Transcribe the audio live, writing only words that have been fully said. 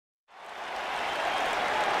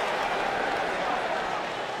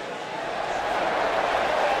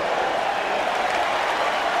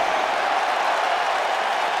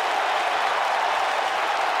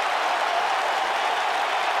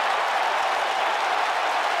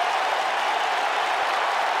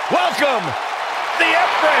welcome the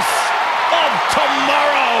Empress of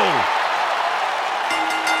Tomorrow.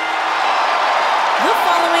 The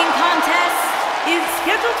following contest is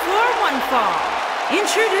scheduled for one fall.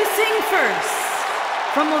 Introducing first,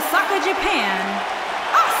 from Osaka, Japan,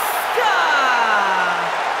 Asuka!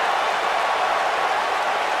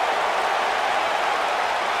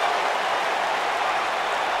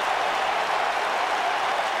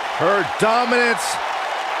 Her dominance,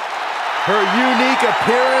 her unique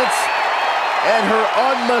appearance, and her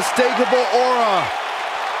unmistakable aura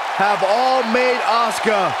have all made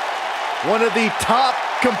Asuka one of the top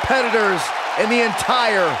competitors in the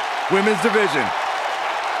entire women's division.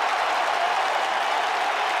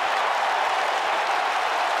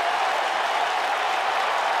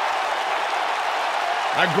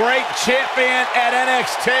 A great champion at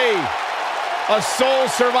NXT, a sole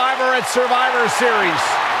survivor at Survivor Series,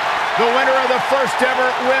 the winner of the first ever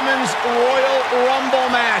Women's Royal Rumble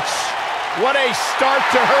match. What a start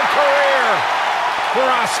to her career for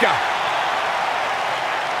Asuka.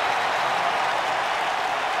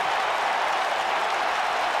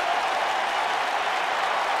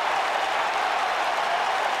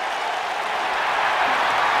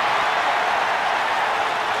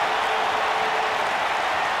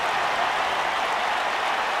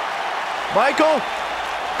 Michael,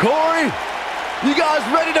 Corey, you guys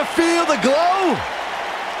ready to feel the glow?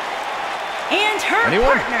 And her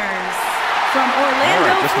partners, from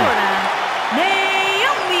Orlando, Florida,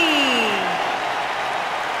 Naomi.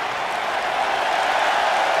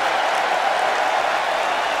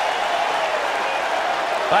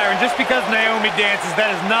 Byron, just because Naomi dances,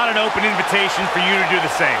 that is not an open invitation for you to do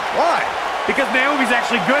the same. Why? Because Naomi's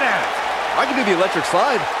actually good at it. I can do the electric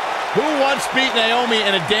slide. Who once beat Naomi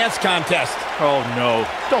in a dance contest? Oh, no.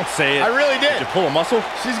 Don't say it. I really did. Did you pull a muscle?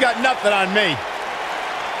 She's got nothing on me.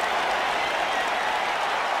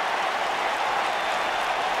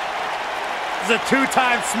 This is a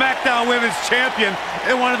two-time SmackDown Women's Champion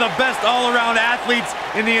and one of the best all-around athletes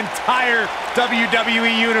in the entire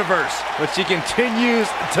WWE Universe. But she continues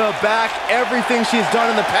to back everything she's done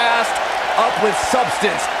in the past up with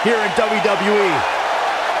substance here in WWE.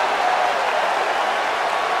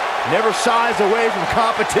 Never shies away from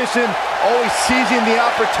competition, always seizing the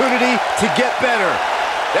opportunity to get better.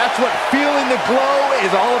 That's what feeling the glow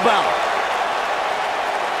is all about.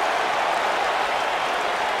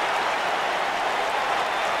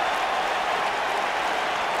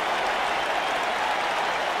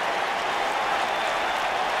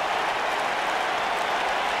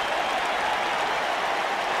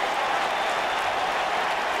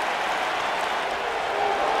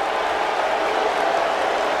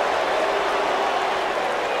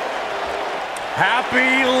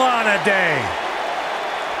 Happy Lana Day!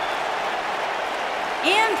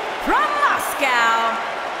 And from Moscow,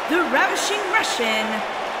 the ravishing Russian,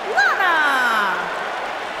 Lana!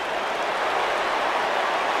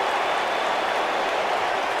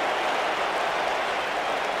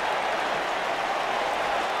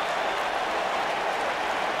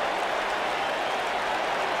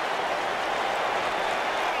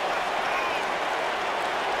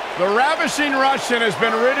 The ravishing Russian has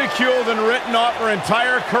been ridiculed and written off her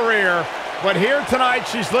entire career, but here tonight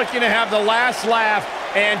she's looking to have the last laugh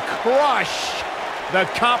and crush the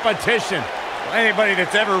competition. Anybody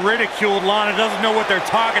that's ever ridiculed Lana doesn't know what they're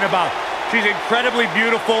talking about. She's incredibly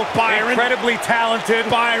beautiful, Byron. Incredibly talented.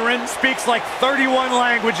 Byron. Speaks like 31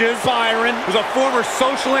 languages. Byron. Was a former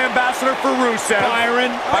social ambassador for Rusev.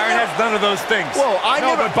 Byron. Byron has none of those things. Whoa,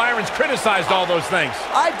 but Byron's criticized all those things.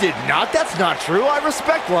 I did not. That's not true. I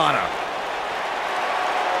respect Lana.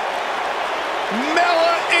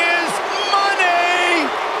 Mella is money!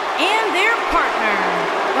 And their partner,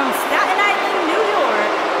 from Staten Island, New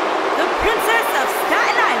York, the Princess of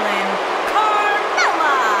Staten Island,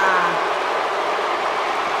 Carmella!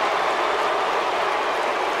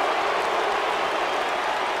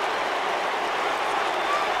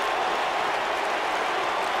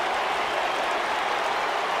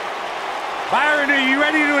 Byron, are you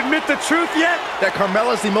ready to admit the truth yet? That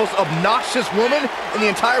Carmella's the most obnoxious woman in the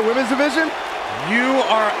entire women's division? You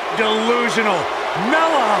are delusional.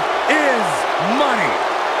 Mella is money.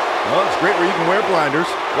 Well, it's great where you can wear blinders.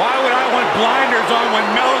 Why would I want blinders on when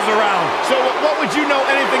Mella's around? So what would you know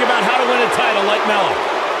anything about how to win a title like Mella?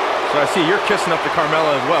 So I see you're kissing up to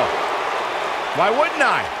Carmella as well. Why wouldn't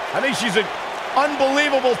I? I think she's an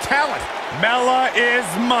unbelievable talent. Mella is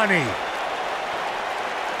money.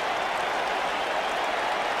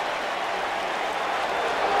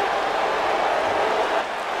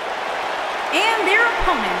 And their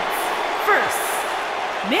opponents, first,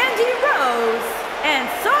 Mandy and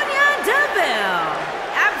Sonya.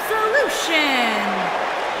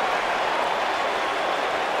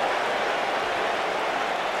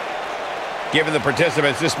 Given the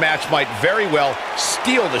participants, this match might very well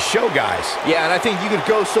steal the show, guys. Yeah, and I think you could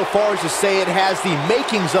go so far as to say it has the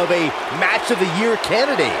makings of a Match of the Year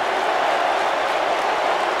candidate.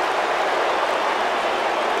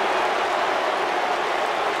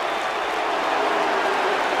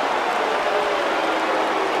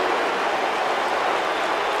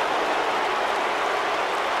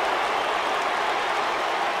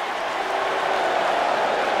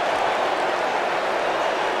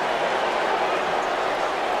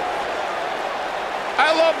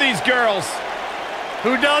 I love these girls.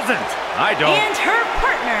 Who doesn't? I don't. And her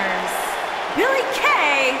partners, Billie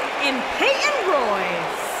Kay and Peyton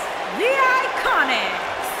Royce, the Iconics.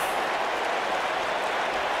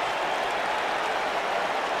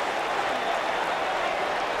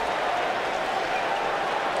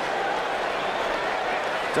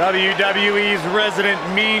 WWE's resident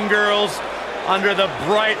mean girls under the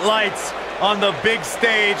bright lights on the big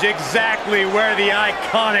stage, exactly where the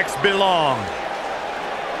Iconics belong.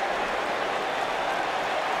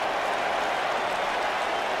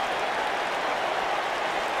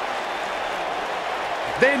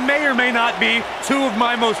 They may or may not be two of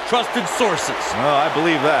my most trusted sources. Oh, I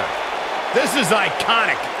believe that. This is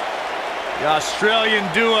iconic. The Australian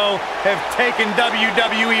duo have taken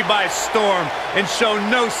WWE by storm and show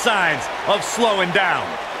no signs of slowing down.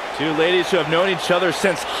 Two ladies who have known each other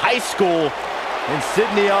since high school in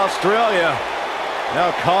Sydney, Australia,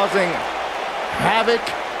 now causing havoc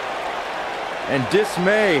and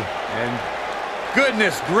dismay. And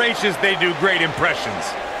goodness gracious, they do great impressions.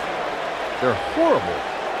 They're horrible.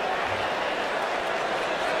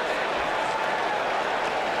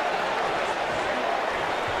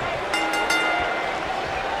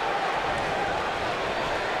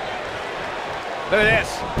 Look at this.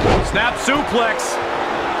 Snap suplex.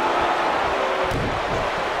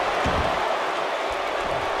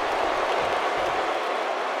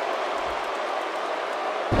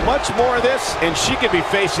 Much more of this, and she could be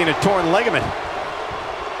facing a torn ligament.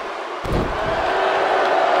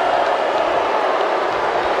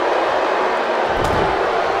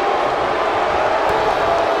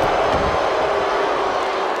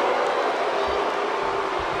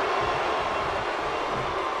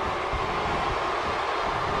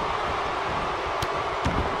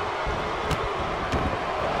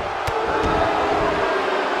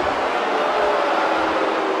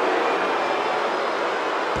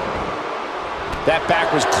 That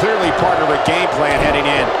back was clearly part of her game plan heading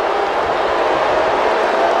in.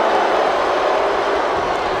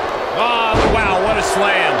 Oh, wow, what a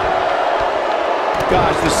slam.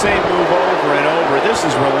 Gosh, the same move over and over. This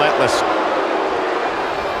is relentless.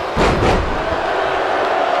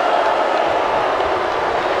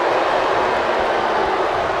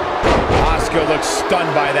 Asuka looks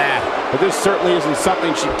stunned by that. But this certainly isn't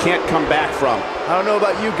something she can't come back from. I don't know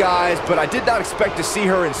about you guys, but I did not expect to see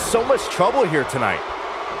her in so much trouble here tonight.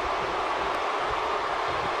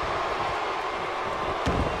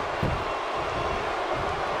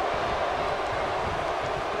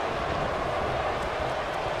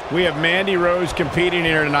 We have Mandy Rose competing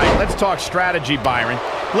here tonight. Let's talk strategy, Byron.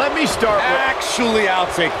 Let me start with... Actually,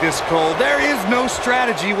 I'll take this, Cole. There is no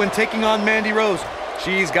strategy when taking on Mandy Rose.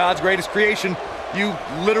 She's God's greatest creation. You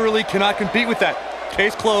literally cannot compete with that.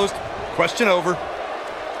 Case closed. Question over.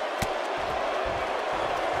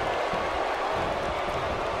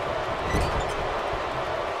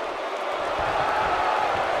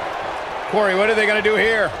 Corey, what are they going to do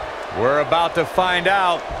here? We're about to find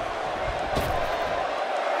out.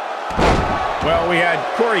 Well, we had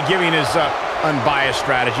Corey giving his unbiased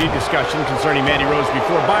strategy discussion concerning Mandy Rose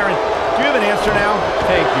before. Byron, do you have an answer now?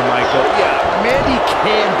 Thank you, Michael. Yeah, Mandy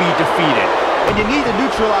can be defeated, and you need to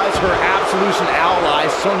neutralize her Absolution ally,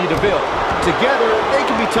 Sonya Deville. Together, they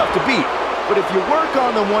can be tough to beat, but if you work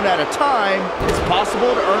on them one at a time, it's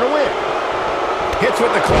possible to earn a win. Hits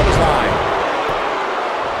with the clothesline.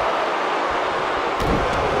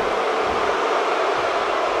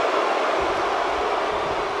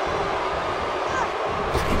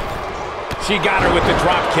 She got her with the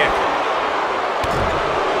drop kick.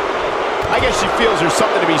 I guess she feels there's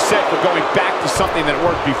something to be said for going back to something that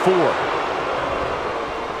worked before.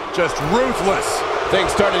 Just ruthless.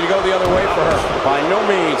 Things starting to go the other way for her. By no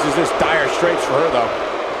means is this dire straits for her, though.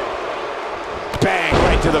 Bang,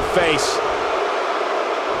 right to the face.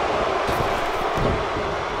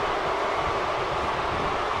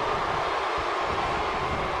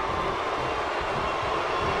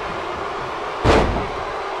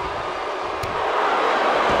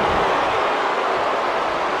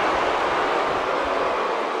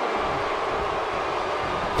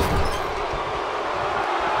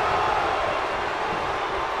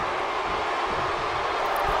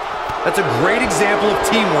 That's a great example of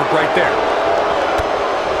teamwork right there.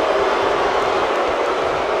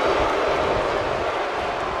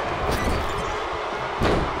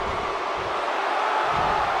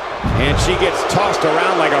 And she gets tossed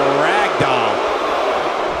around like a rag doll.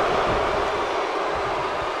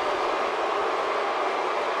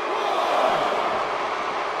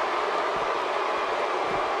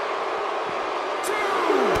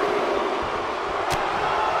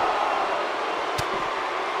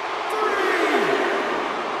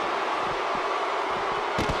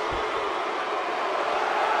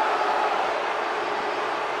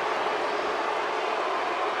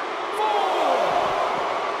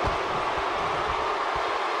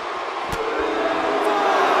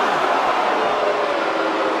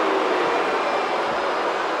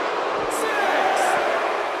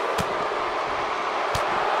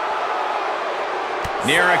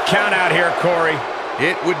 Near a count out here, Corey.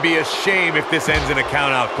 It would be a shame if this ends in a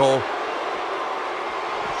count out, Cole.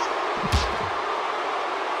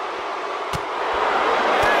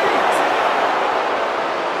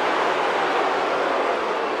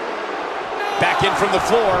 Back in from the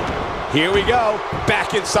floor. Here we go.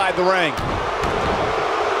 Back inside the ring.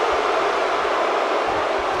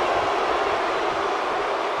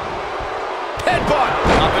 Headbutt.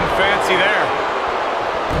 Nothing fancy there.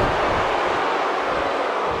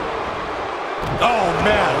 Oh,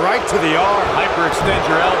 man, right to the arm. Hyperextend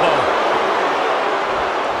your elbow.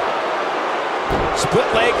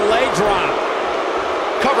 Split leg drop.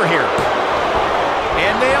 Cover here.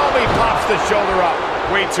 And Naomi pops the shoulder up.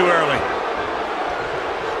 Way too early.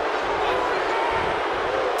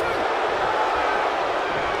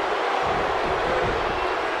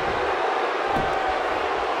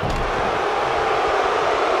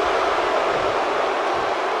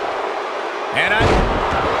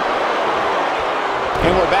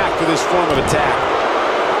 And we're back to this form of attack.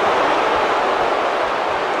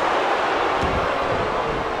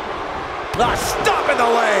 Stop in the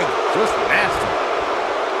leg. Just nasty.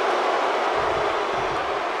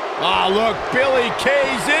 Oh, look, Billie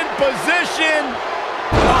Kay's in position.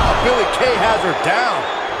 Oh, Billie Kay has her down.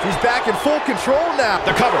 She's back in full control now.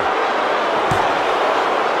 The cover.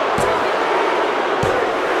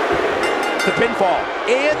 The pinfall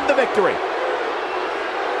and the victory.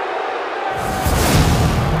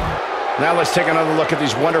 Now let's take another look at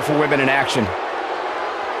these wonderful women in action.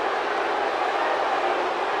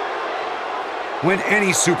 When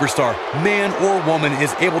any superstar, man or woman,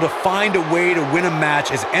 is able to find a way to win a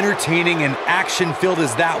match as entertaining and action-filled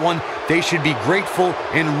as that one, they should be grateful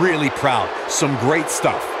and really proud. Some great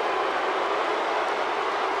stuff.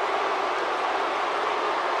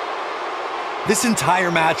 This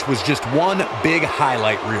entire match was just one big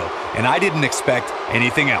highlight reel, and I didn't expect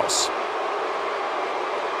anything else.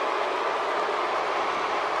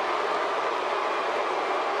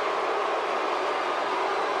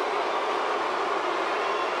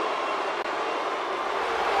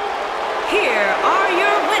 Here are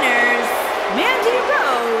your winners, Mandy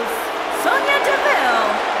Rose, Sonya Deville,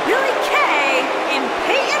 Billie Kay, and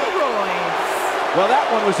Peyton Royce. Well, that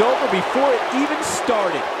one was over before it even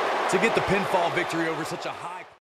started. To get the pinfall victory over such a high...